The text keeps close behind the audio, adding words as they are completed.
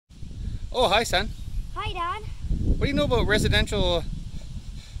Oh, hi, son. Hi, Dad. What do you know about residential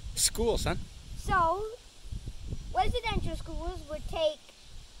school, son? So, residential schools would take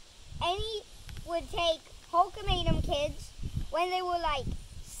Hulkamanum kids when they were like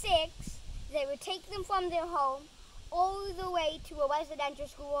 6. They would take them from their home all the way to a residential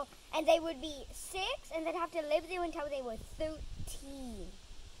school, and they would be 6, and they'd have to live there until they were 13.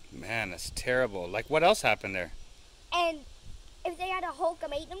 Man, that's terrible. Like, what else happened there? And if they had a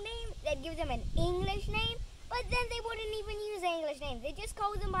Hulkamanum name, they'd give them an English name, but then they wouldn't even use an English name. They just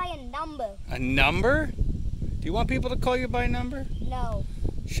call them by a number. A number? Do you want people to call you by number? No.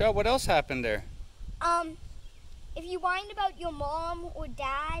 Sure, what else happened there? If you whined about your mom or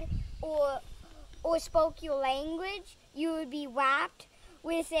dad or spoke your language, you would be wrapped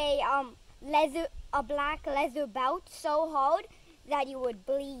with a black leather belt so hard that you would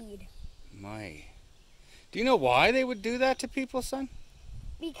bleed. My. Do you know why they would do that to people, son?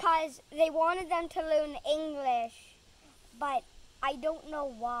 Because they wanted them to learn English, but I don't know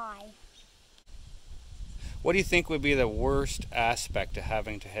why. What do you think would be the worst aspect of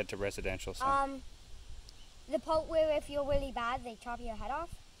having to head to residential, son? The part where if you're really bad, they chop your head off.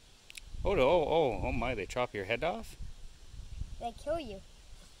 Oh my, they chop your head off? They kill you.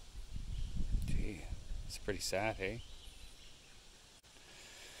 Gee, it's pretty sad, hey?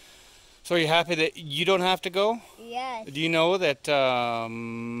 So are you happy that you don't have to go? Yes. Do you know that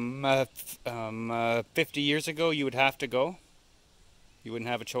 50 years ago you would have to go? You wouldn't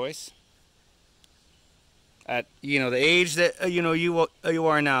have a choice? At, the age that, you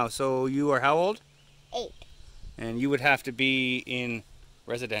are now. So you are how old? 8. And you would have to be in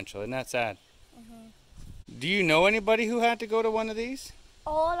residential. Isn't that sad? Mm-hmm. Do you know anybody who had to go to one of these?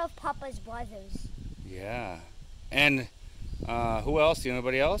 All of Papa's brothers. Yeah. And who else? Do you know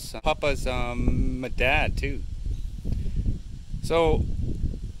anybody else? Papa's dad too. So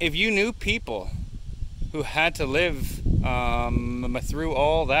if you knew people who had to live through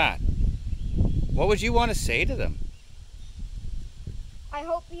all that, what would you want to say to them? I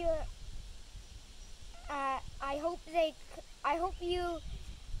hope you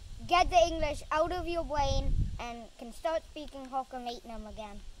get the English out of your brain and can start speaking Hulkamanum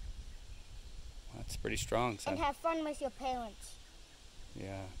again. That's pretty strong, son. And have fun with your parents.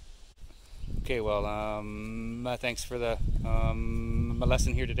 Yeah. Okay, well, thanks for the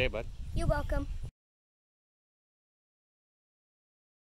lesson here today, bud. You're welcome.